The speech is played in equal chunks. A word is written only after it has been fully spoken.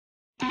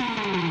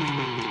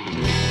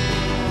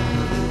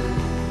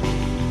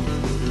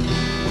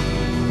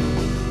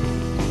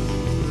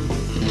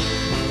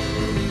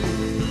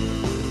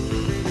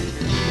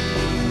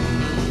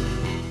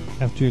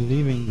As you're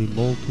leaving the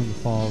Molten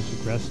Falls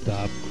rest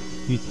stop,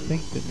 you'd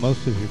think that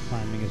most of your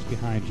climbing is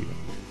behind you.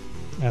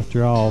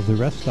 After all, the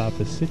rest stop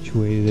is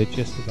situated at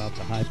just about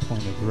the high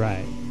point of the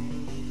ride.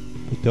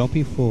 But don't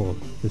be fooled,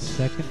 the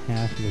second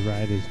half of the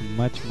ride is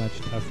much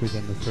tougher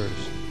than the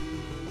first.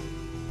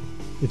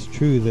 It's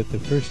true that the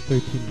first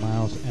 13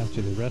 miles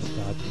after the rest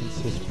stop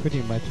consists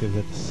pretty much of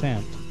a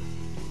descent,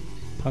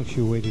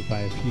 punctuated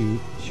by a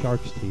few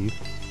shark's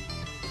teeth,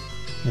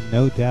 and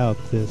no doubt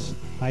this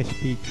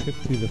high-speed trip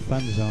through the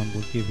fun zone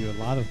will give you a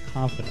lot of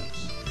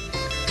confidence.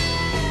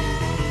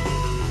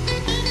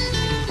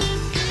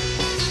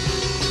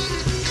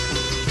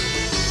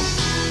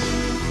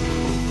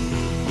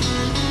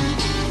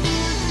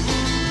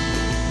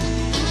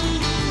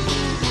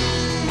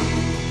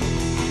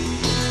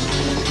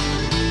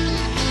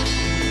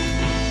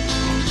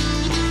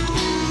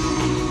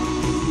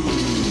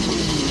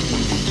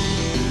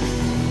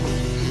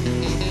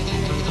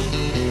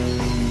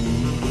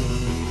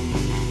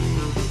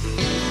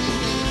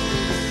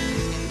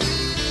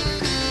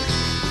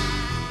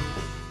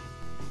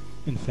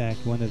 In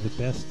fact, one of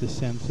the best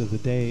descents of the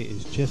day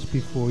is just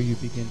before you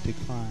begin to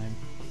climb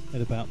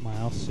at about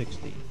mile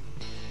 60.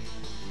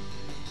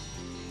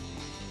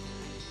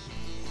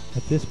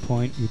 At this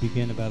point, you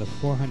begin about a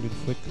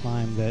 400-foot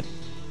climb that,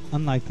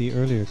 unlike the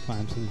earlier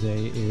climbs of the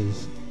day,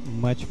 is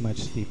much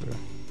steeper.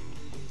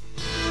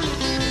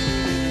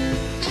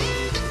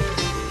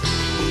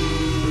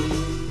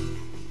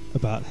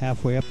 About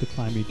halfway up the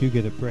climb, you do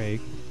get a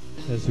break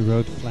as the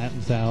road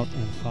flattens out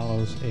and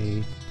follows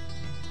a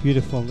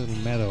beautiful little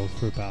meadow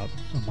for about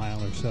a mile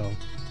or so.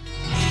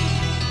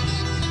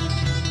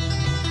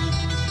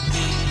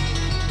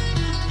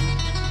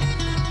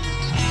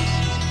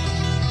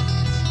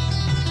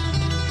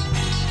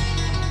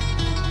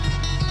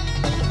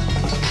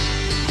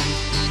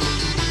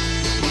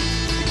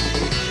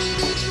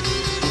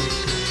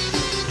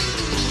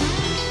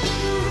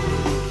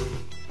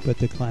 But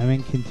the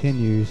climbing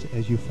continues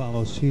as you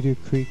follow Cedar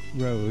Creek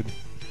Road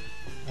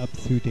up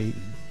through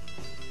Dayton.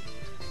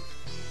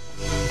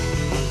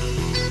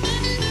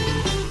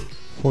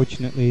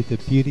 Fortunately, the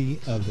beauty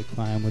of the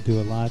climb will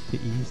do a lot to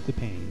ease the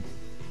pain.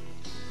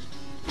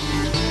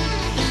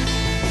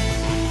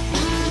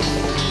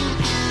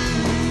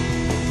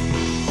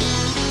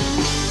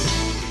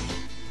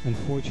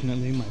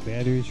 Unfortunately, my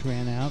batteries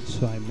ran out,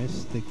 so I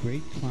missed the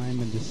great climb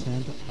and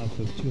descent off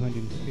of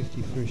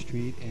 251st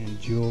Street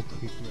and Jewel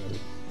Creek Road.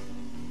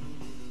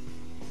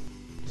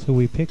 So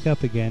we pick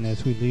up again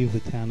as we leave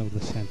the town of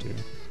the center,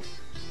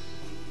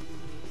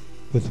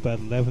 with about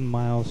 11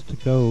 miles to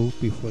go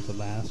before the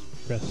last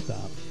rest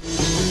stop.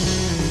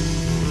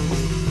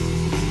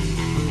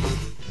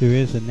 There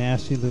is a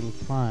nasty little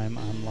climb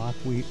on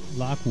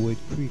Lockwood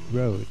Creek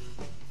Road.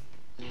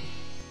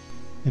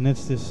 And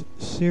it's this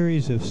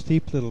series of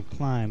steep little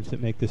climbs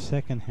that make the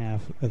second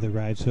half of the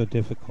ride so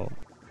difficult.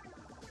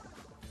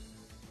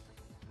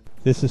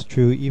 This is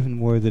true even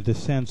where the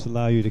descents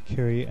allow you to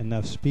carry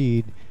enough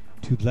speed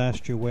to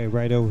blast your way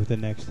right over the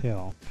next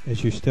hill,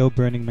 as you're still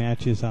burning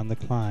matches on the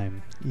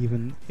climb,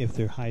 even if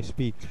they're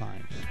high-speed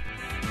climbs.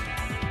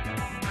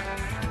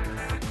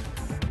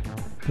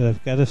 But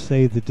I've got to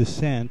say the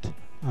descent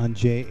on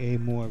J.A.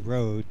 Moore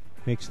Road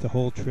makes the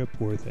whole trip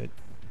worth it.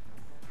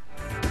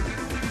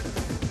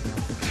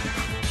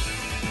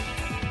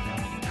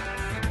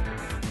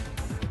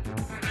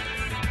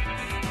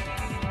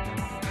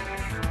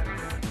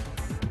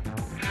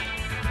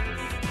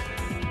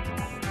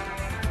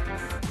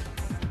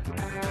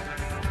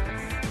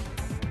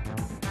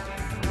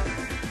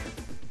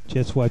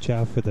 Just watch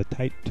out for the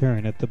tight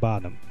turn at the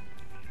bottom.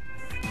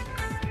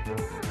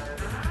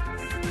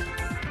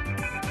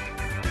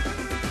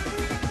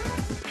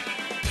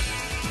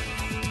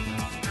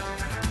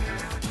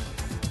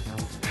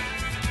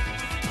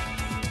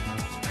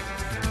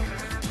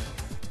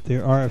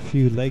 There are a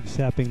few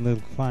leg-sapping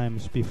little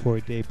climbs before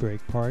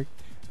Daybreak Park,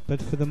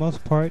 but for the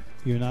most part,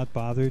 you're not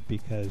bothered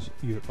because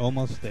you're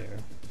almost there.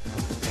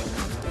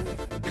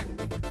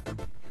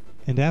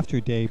 And after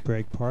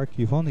Daybreak Park,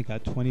 you've only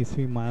got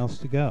 23 miles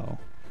to go.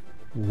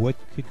 What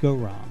could go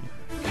wrong?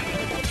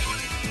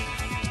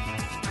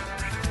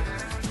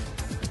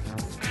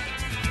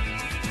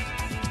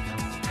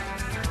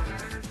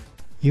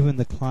 Even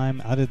the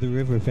climb out of the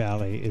river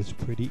valley is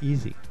pretty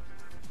easy.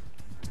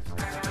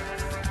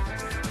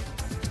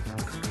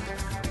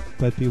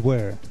 But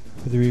beware,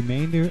 for the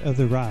remainder of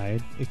the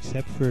ride,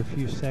 except for a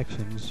few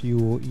sections, you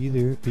will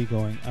either be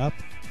going up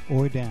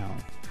or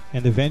down.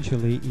 And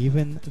eventually,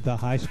 even the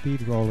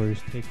high-speed rollers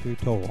take their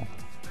toll.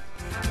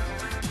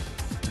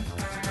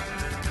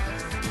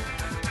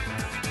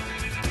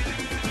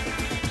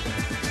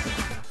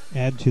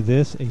 Add to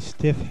this a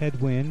stiff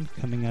headwind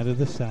coming out of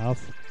the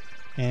south,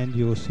 and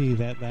you'll see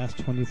that last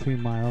 23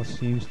 miles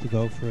seems to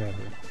go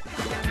forever.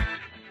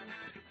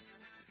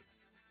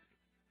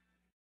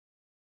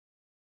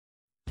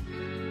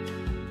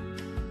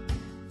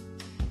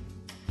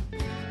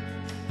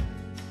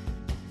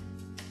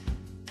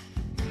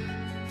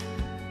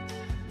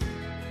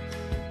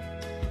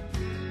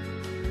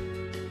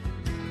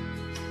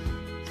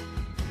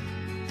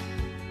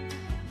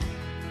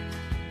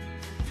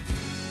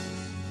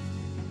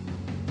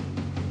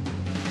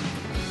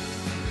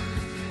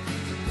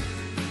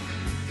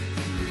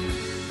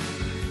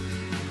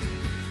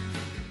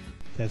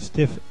 That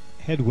stiff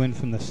headwind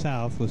from the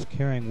south was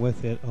carrying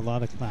with it a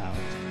lot of clouds.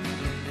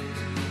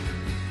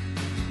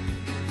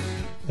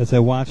 As I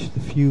watched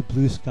the few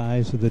blue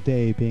skies of the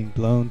day being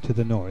blown to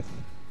the north.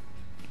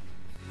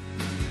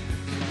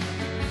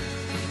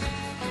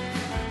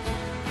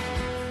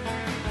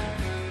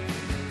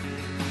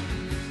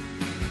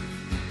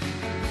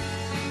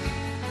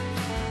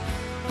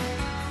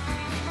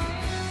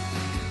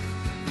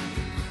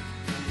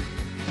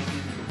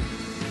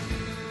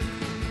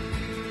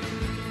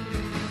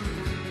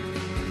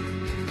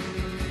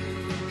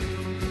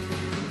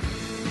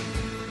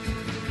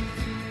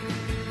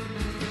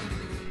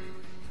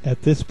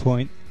 At this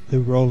point, the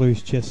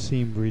rollers just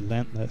seemed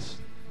relentless.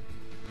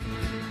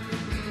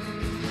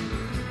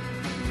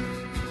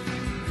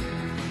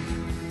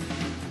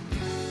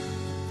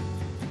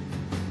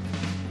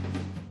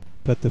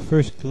 But the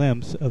first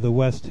glimpse of the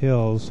West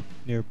Hills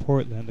near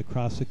Portland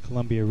across the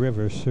Columbia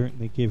River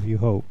certainly give you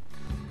hope.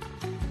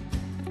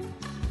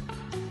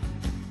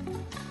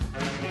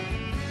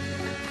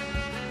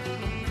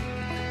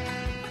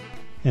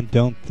 And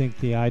don't think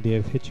the idea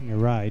of hitching a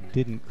ride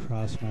didn't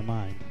cross my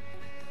mind.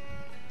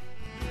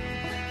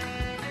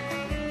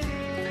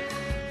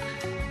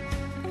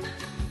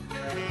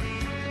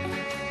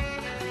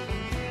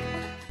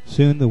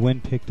 Soon the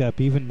wind picked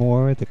up even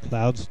more, the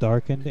clouds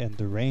darkened, and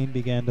the rain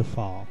began to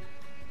fall.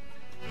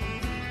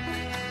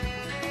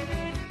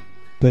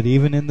 But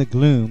even in the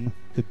gloom,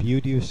 the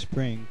beauty of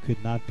spring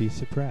could not be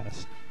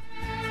suppressed.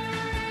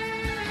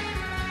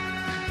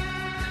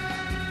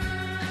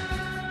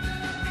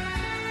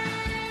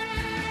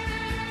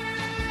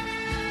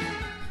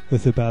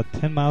 With about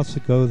 10 miles to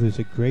go, there's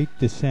a great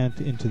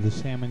descent into the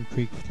Salmon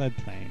Creek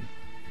floodplain.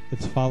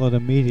 It's followed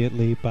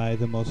immediately by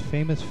the most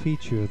famous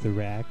feature of the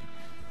RACC,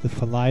 the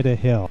Philida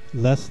Hill.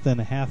 Less than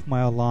a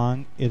half-mile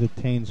long, it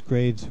attains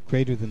grades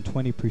greater than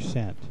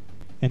 20%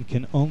 and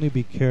can only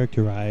be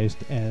characterized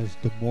as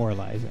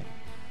demoralizing,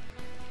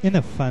 in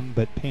a fun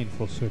but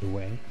painful sort of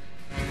way.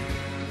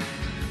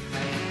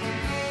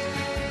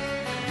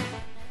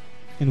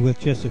 And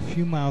with just a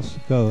few miles to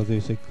go,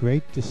 there's a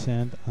great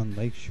descent on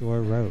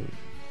Lakeshore Road.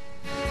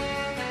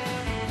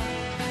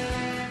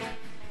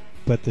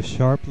 But the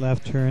sharp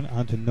left turn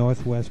onto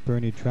Northwest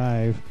Burney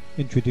Drive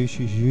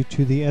introduces you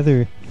to the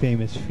other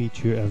famous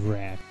feature of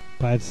RACC.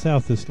 By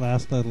itself, this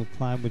last little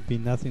climb would be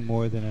nothing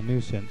more than a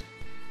nuisance,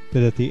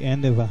 but at the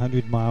end of a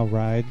 100-mile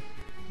ride,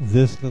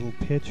 this little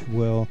pitch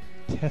will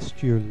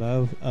test your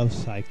love of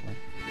cycling.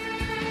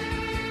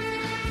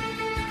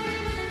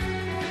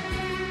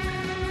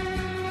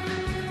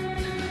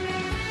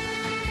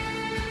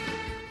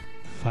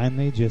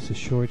 Finally, just a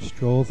short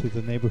stroll through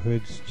the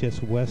neighborhoods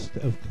just west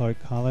of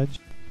Clark College,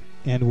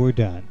 and we're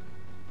done.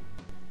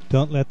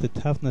 Don't let the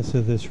toughness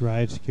of this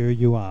ride scare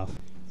you off.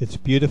 It's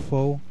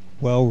beautiful,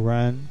 well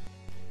run,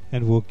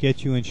 and will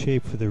get you in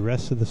shape for the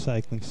rest of the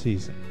cycling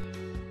season.